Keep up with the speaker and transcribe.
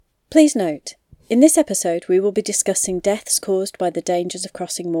Please note, in this episode we will be discussing deaths caused by the dangers of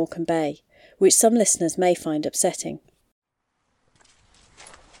crossing Morecambe Bay, which some listeners may find upsetting.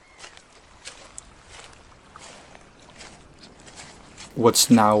 What's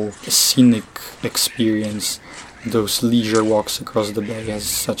now a scenic experience, those leisure walks across the bay, has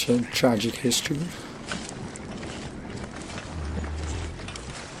such a tragic history.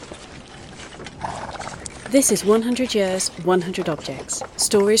 This is 100 Years, 100 Objects,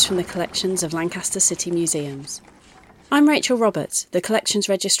 stories from the collections of Lancaster City Museums. I'm Rachel Roberts, the Collections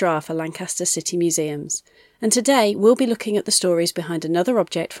Registrar for Lancaster City Museums, and today we'll be looking at the stories behind another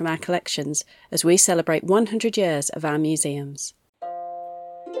object from our collections as we celebrate 100 years of our museums.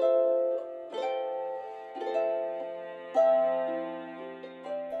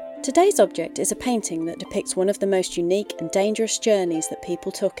 Today's object is a painting that depicts one of the most unique and dangerous journeys that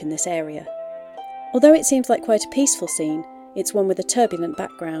people took in this area. Although it seems like quite a peaceful scene, it's one with a turbulent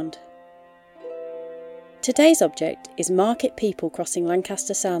background. Today's object is Market People Crossing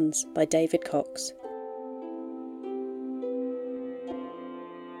Lancaster Sands by David Cox.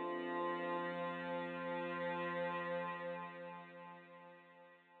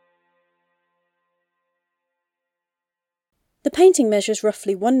 The painting measures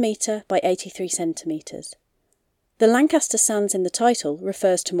roughly 1 metre by 83 centimetres. The Lancaster Sands in the title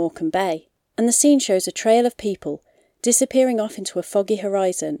refers to Morecambe Bay, and the scene shows a trail of people disappearing off into a foggy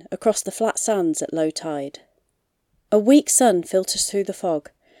horizon across the flat sands at low tide. A weak sun filters through the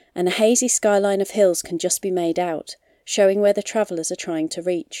fog, and a hazy skyline of hills can just be made out, showing where the travellers are trying to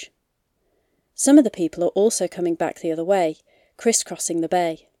reach. Some of the people are also coming back the other way, crisscrossing the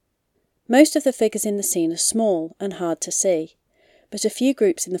bay. Most of the figures in the scene are small and hard to see, but a few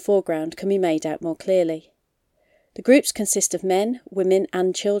groups in the foreground can be made out more clearly. The groups consist of men, women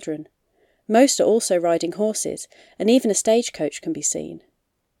and children. Most are also riding horses, and even a stagecoach can be seen.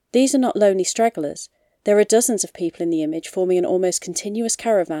 These are not lonely stragglers. There are dozens of people in the image forming an almost continuous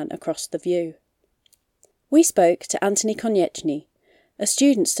caravan across the view. We spoke to Antoni Konieczny, a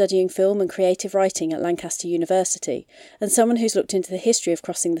student studying film and creative writing at Lancaster University, and someone who's looked into the history of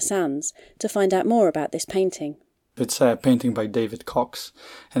crossing the sands to find out more about this painting. It's a painting by David Cox,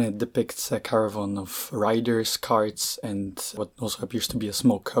 and it depicts a caravan of riders, carts, and what also appears to be a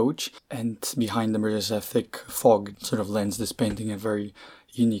small coach. And behind them there is a thick fog, sort of lends this painting a very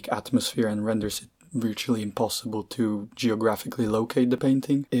unique atmosphere and renders it virtually impossible to geographically locate the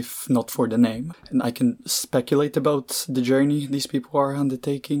painting, if not for the name. And I can speculate about the journey these people are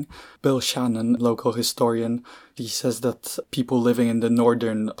undertaking. Bill Shannon, local historian, he says that people living in the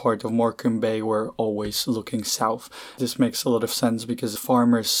northern part of Morecambe Bay were always looking south. This makes a lot of sense because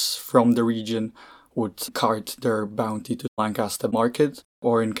farmers from the region would cart their bounty to Lancaster Market,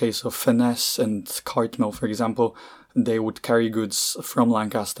 or in case of finesse and Cartmel, for example, they would carry goods from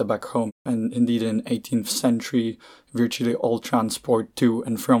Lancaster back home. And indeed, in 18th century, virtually all transport to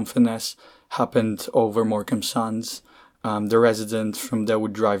and from Finesse happened over Morecambe Sands. The residents from there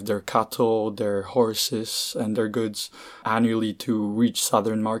would drive their cattle, their horses, and their goods annually to reach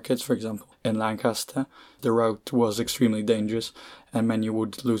southern markets, for example, in Lancaster. The route was extremely dangerous, and many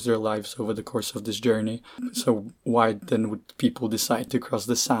would lose their lives over the course of this journey. So why then would people decide to cross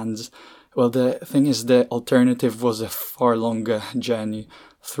the sands? Well, the thing is, the alternative was a far longer journey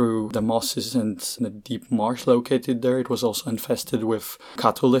through the mosses and the deep marsh located there. It was also infested with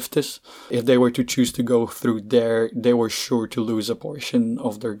cattle lifters. If they were to choose to go through there, they were sure to lose a portion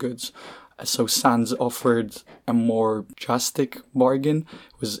of their goods. So Sands offered a more drastic bargain.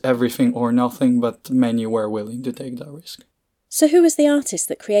 It was everything or nothing, but many were willing to take that risk. So who was the artist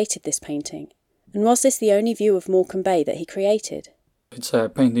that created this painting? And was this the only view of Morecambe Bay that he created? It's a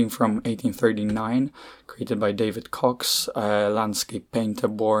painting from 1839, created by David Cox, a landscape painter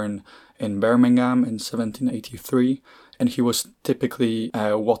born in Birmingham in 1783. And he was typically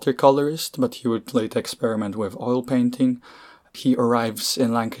a watercolorist, but he would later experiment with oil painting. He arrives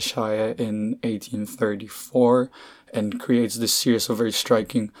in Lancashire in 1834 and creates this series of very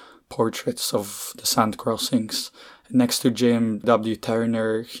striking portraits of the sand crossings. Next to James W.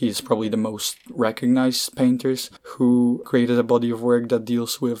 Turner, he is probably the most recognized painters who created a body of work that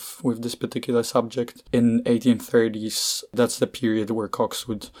deals with this particular subject. In 1830s, that's the period where Cox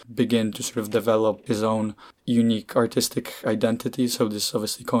would begin to sort of develop his own unique artistic identity. So this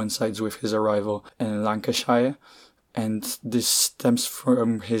obviously coincides with his arrival in Lancashire. And this stems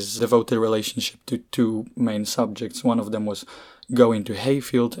from his devoted relationship to two main subjects. One of them was going to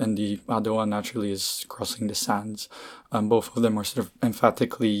Hayfield, and the other one naturally is crossing the sands. Both of them are sort of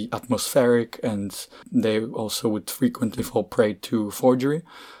emphatically atmospheric, and they also would frequently fall prey to forgery.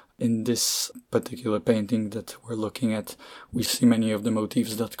 In this particular painting that we're looking at, we see many of the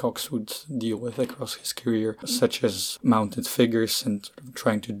motifs that Cox would deal with across his career, such as mounted figures and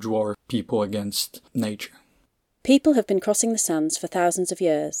trying to draw people against nature. People have been crossing the sands for thousands of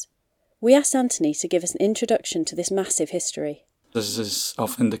years. We asked Antoni to give us an introduction to this massive history. This is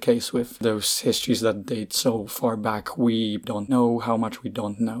often the case with those histories that date so far back. We don't know how much we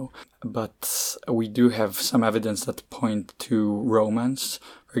don't know, but we do have some evidence that point to romance.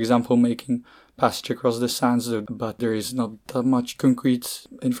 For example, making passage across the sands, but there is not that much concrete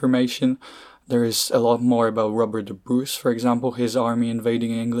information. There is a lot more about Robert the Bruce, for example, his army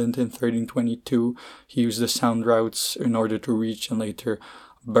invading England in 1322. He used the sound routes in order to reach and later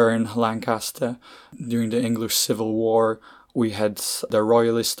burn Lancaster. During the English Civil War, we had the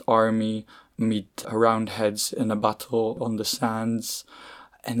Royalist army meet Roundheads in a battle on the sands,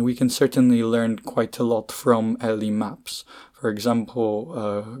 and we can certainly learn quite a lot from early maps. For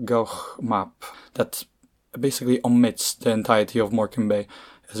example, Gough map that basically omits the entirety of Morecambe Bay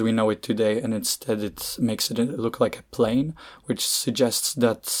as we know it today, and instead it makes it look like a plain, which suggests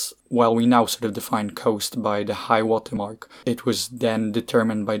that while we now sort of define coast by the high water mark, it was then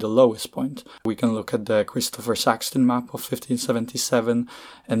determined by the lowest point. We can look at the Christopher Saxton map of 1577,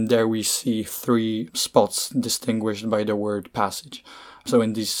 and there we see 3 spots distinguished by the word passage. So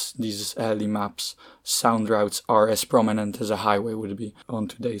in these early maps, sound routes are as prominent as a highway would be on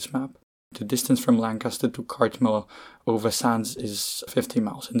today's map. The distance from Lancaster to Cartmel over sands is 50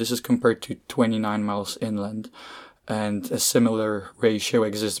 miles, and this is compared to 29 miles inland. And a similar ratio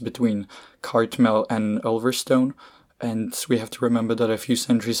exists between Cartmel and Ulverstone. And we have to remember that a few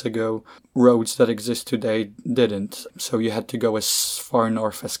centuries ago, roads that exist today didn't. So you had to go as far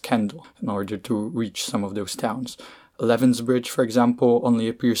north as Kendal in order to reach some of those towns. Leven's Bridge, for example, only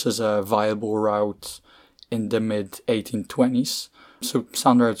appears as a viable route in the mid-1820s. So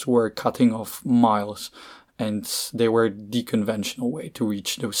sound routes were cutting off miles, and they were the conventional way to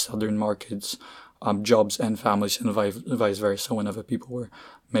reach those southern markets, jobs and families, and vice versa whenever people were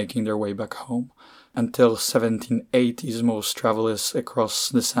making their way back home. Until 1780s, most travelers across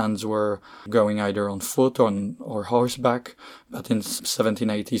the sands were going either on foot or horseback, but in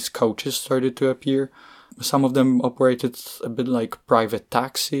 1780s coaches started to appear. Some of them operated a bit like private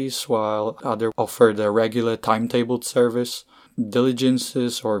taxis, while others offered a regular timetabled service.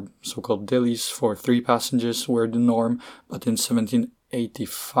 Diligences, or so-called dillies, for 3 passengers were the norm, but in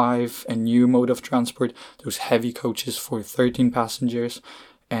 1785, a new mode of transport, those heavy coaches for 13 passengers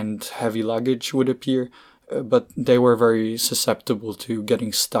and heavy luggage would appear, but they were very susceptible to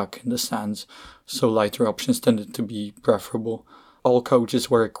getting stuck in the sands, so lighter options tended to be preferable. All coaches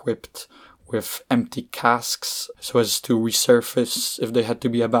were equipped with empty casks so as to resurface if they had to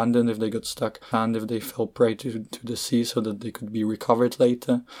be abandoned, if they got stuck, and if they fell prey to the sea so that they could be recovered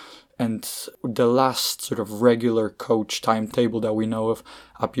later. And the last sort of regular coach timetable that we know of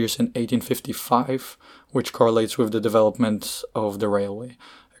appears in 1855, which correlates with the development of the railway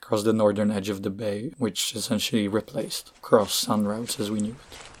across the northern edge of the bay, which essentially replaced cross-sun routes as we knew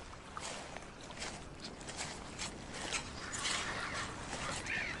it.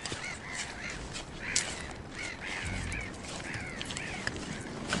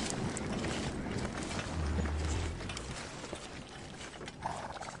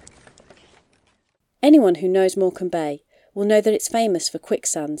 Anyone who knows Morecambe Bay will know that it's famous for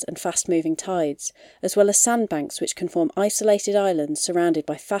quicksands and fast-moving tides, as well as sandbanks which can form isolated islands surrounded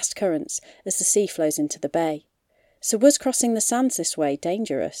by fast currents as the sea flows into the bay. So was crossing the sands this way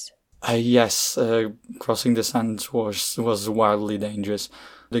dangerous? Yes, crossing the sands was wildly dangerous.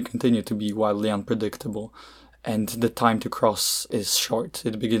 They continue to be wildly unpredictable, and the time to cross is short.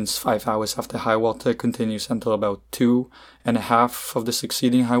 It begins 5 hours after high water, continues until about 2.5 of the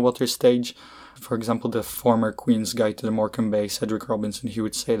succeeding high water stage. For example, the former Queen's Guide to the Morecambe Bay, Cedric Robinson, he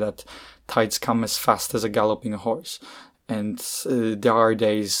would say that tides come as fast as a galloping horse. And there are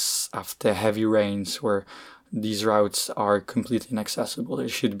days after heavy rains where these routes are completely inaccessible. They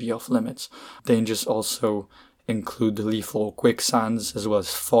should be off limits. Dangers also include lethal quicksands as well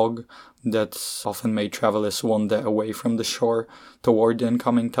as fog that often made travelers wander away from the shore toward the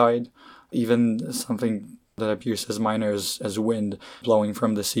incoming tide. Even something that appears as minor as wind blowing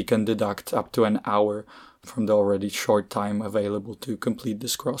from the sea can deduct up to an hour from the already short time available to complete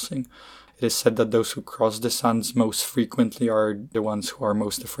this crossing. It is said that those who cross the sands most frequently are the ones who are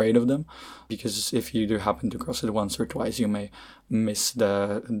most afraid of them, because if you do happen to cross it once or twice, you may miss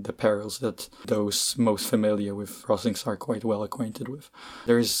the perils that those most familiar with crossings are quite well acquainted with.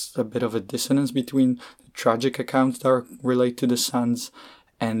 There is a bit of a dissonance between the tragic accounts that relate to the sands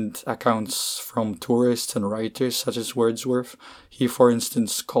and accounts from tourists and writers such as Wordsworth. He, for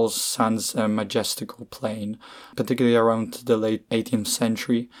instance, calls sands a majestical plain, particularly around the late 18th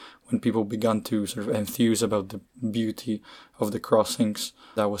century, when people began to sort of enthuse about the beauty of the crossings.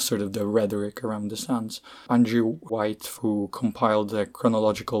 That was sort of the rhetoric around the sands. Andrew White, who compiled a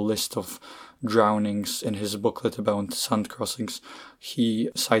chronological list of drownings in his booklet about sand crossings, he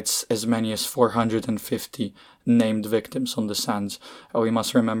cites as many as 450 named victims on the sands. We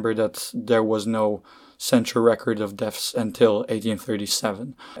must remember that there was no central record of deaths until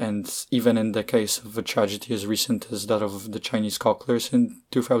 1837, and even in the case of a tragedy as recent as that of the Chinese cocklers in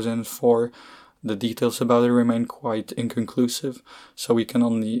 2004, the details about it remain quite inconclusive, so we can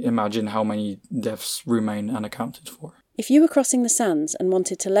only imagine how many deaths remain unaccounted for. If you were crossing the sands and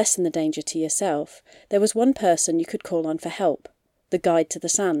wanted to lessen the danger to yourself, there was one person you could call on for help: the guide to the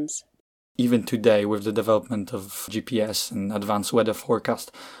sands. Even today, with the development of GPS and advanced weather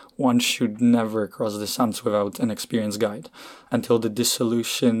forecast, one should never cross the sands without an experienced guide. Until the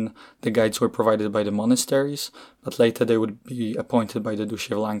dissolution, the guides were provided by the monasteries, but later they would be appointed by the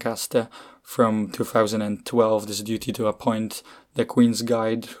Duchy of Lancaster. From 2012, this duty to appoint the Queen's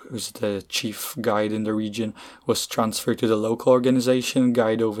Guide, who's the chief guide in the region, was transferred to the local organization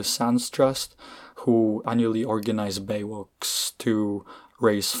Guide Over Sands Trust, who annually organize baywalks to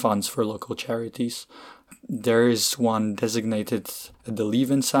raise funds for local charities. There is one designated at the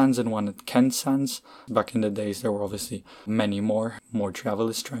Leven Sands and one at Kent Sands. Back in the days, there were obviously many more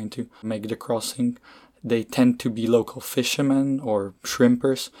travelers trying to make the crossing. They tend to be local fishermen or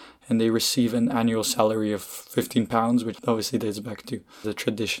shrimpers, and they receive an annual salary of £15, which obviously dates back to the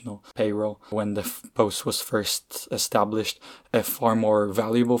traditional payroll. When the post was first established, a far more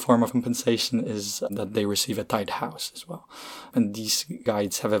valuable form of compensation is that they receive a tied house as well. And these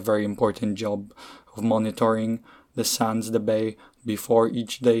guides have a very important job of monitoring the sands, the bay, before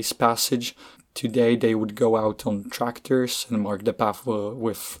each day's passage. Today they would go out on tractors and mark the path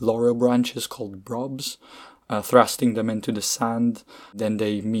with laurel branches called brobs, thrusting them into the sand. Then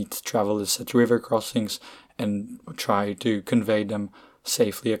they meet travelers at river crossings and try to convey them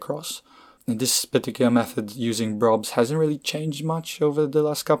safely across. And this particular method using brobs hasn't really changed much over the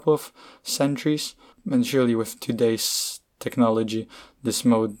last couple of centuries, and surely with today's technology this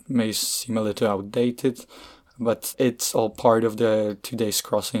mode may seem a little outdated, but it's all part of the today's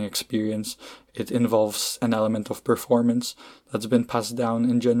crossing experience. It involves an element of performance that's been passed down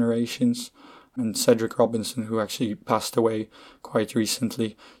in generations. And Cedric Robinson, who actually passed away quite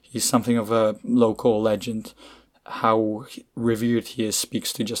recently, he's something of a local legend. How revered he is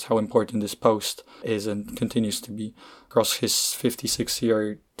speaks to just how important this post is and continues to be. Across his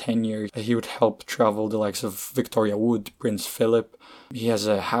 56-year tenure, he would help travel the likes of Victoria Wood, Prince Philip. He has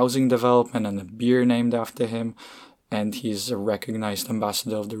a housing development and a beer named after him, and he's a recognized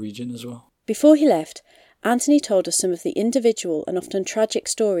ambassador of the region as well. Before he left, Antoni told us some of the individual and often tragic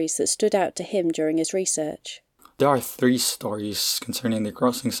stories that stood out to him during his research. There are 3 stories concerning the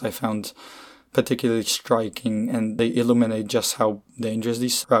crossings I found particularly striking, and they illuminate just how dangerous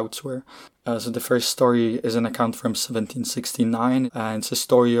these routes were. So the first story is an account from 1769, and it's a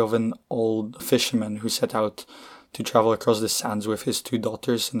story of an old fisherman who set out to travel across the sands with his 2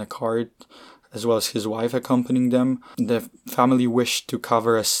 daughters in a cart, as well as his wife accompanying them. The family wished to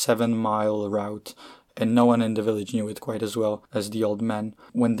cover a 7-mile route, and no one in the village knew it quite as well as the old man.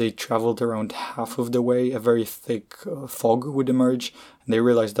 When they traveled around half of the way, a very thick fog would emerge, and they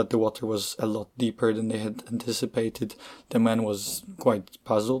realized that the water was a lot deeper than they had anticipated. The man was quite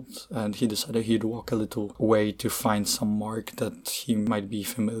puzzled, and he decided he'd walk a little way to find some mark that he might be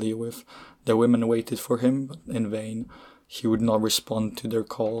familiar with. The women waited for him, but in vain. He would not respond to their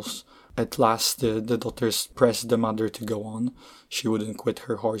calls. At last, the daughters pressed the mother to go on. She wouldn't quit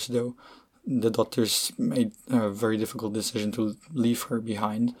her horse, though. The daughters made a very difficult decision to leave her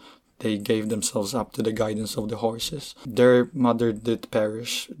behind. They gave themselves up to the guidance of the horses. Their mother did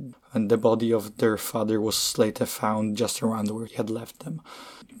perish, and the body of their father was later found just around where he had left them.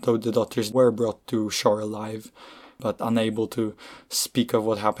 Though the daughters were brought to shore alive, but unable to speak of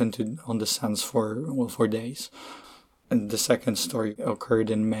what happened on the sands for days. And the second story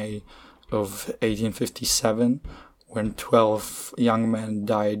occurred in May of 1857, when 12 young men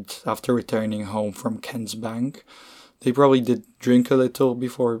died after returning home from Kent's Bank. They probably did drink a little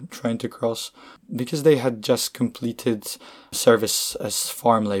before trying to cross, because they had just completed service as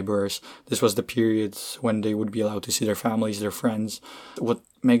farm laborers. This was the period when they would be allowed to see their families, their friends. What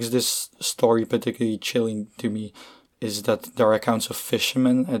makes this story particularly chilling to me is that there are accounts of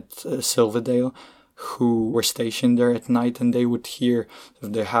fishermen at Silverdale who were stationed there at night, and they would hear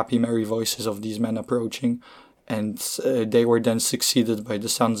the happy, merry voices of these men approaching. and they were then succeeded by the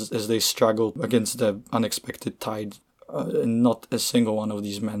sons as they struggled against the unexpected tide. And not a single one of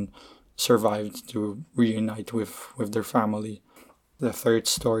these men survived to reunite with their family. The third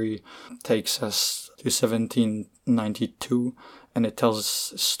story takes us to 1792, and it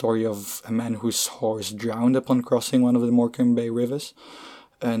tells a story of a man whose horse drowned upon crossing one of the Morecambe Bay rivers.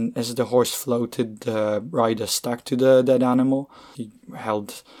 And as the horse floated, the rider stuck to the dead animal. He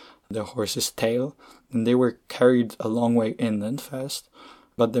held the horse's tail, and they were carried a long way inland fast.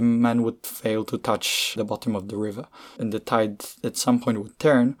 But the man would fail to touch the bottom of the river, and the tide at some point would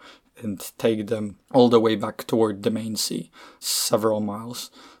turn and take them all the way back toward the main sea, several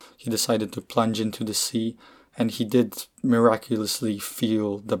miles. He decided to plunge into the sea, and he did miraculously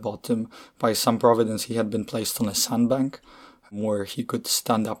feel the bottom. By some providence, he had been placed on a sandbank where he could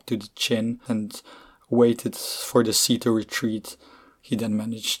stand up to the chin and waited for the sea to retreat. He then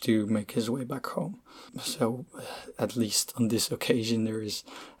managed to make his way back home. So, at least on this occasion, there is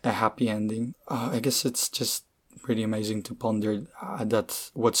a happy ending. I guess it's just pretty amazing to ponder that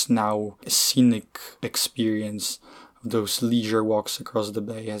what's now a scenic experience of those leisure walks across the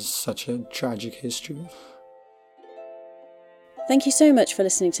bay has such a tragic history. Thank you so much for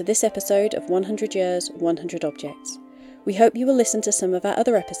listening to this episode of 100 Years, 100 Objects. We hope you will listen to some of our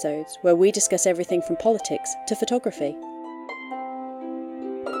other episodes where we discuss everything from politics to photography.